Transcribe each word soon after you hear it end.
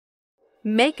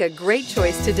Make a great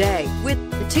choice today with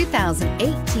the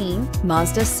 2018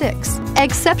 Mazda 6.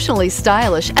 Exceptionally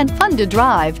stylish and fun to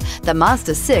drive, the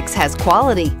Mazda 6 has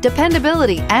quality,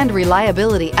 dependability, and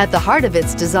reliability at the heart of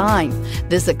its design.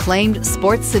 This acclaimed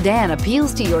sports sedan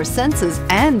appeals to your senses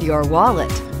and your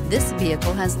wallet. This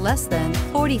vehicle has less than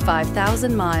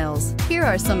 45,000 miles. Here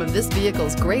are some of this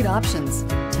vehicle's great options: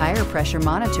 tire pressure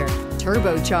monitor,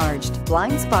 turbocharged,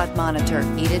 blind spot monitor,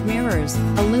 heated mirrors,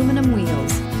 aluminum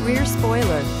wheels, rear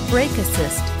spoiler, brake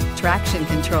assist, traction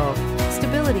control,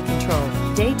 stability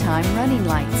control, daytime running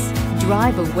lights.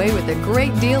 Drive away with a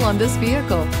great deal on this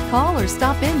vehicle. Call or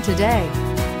stop in today.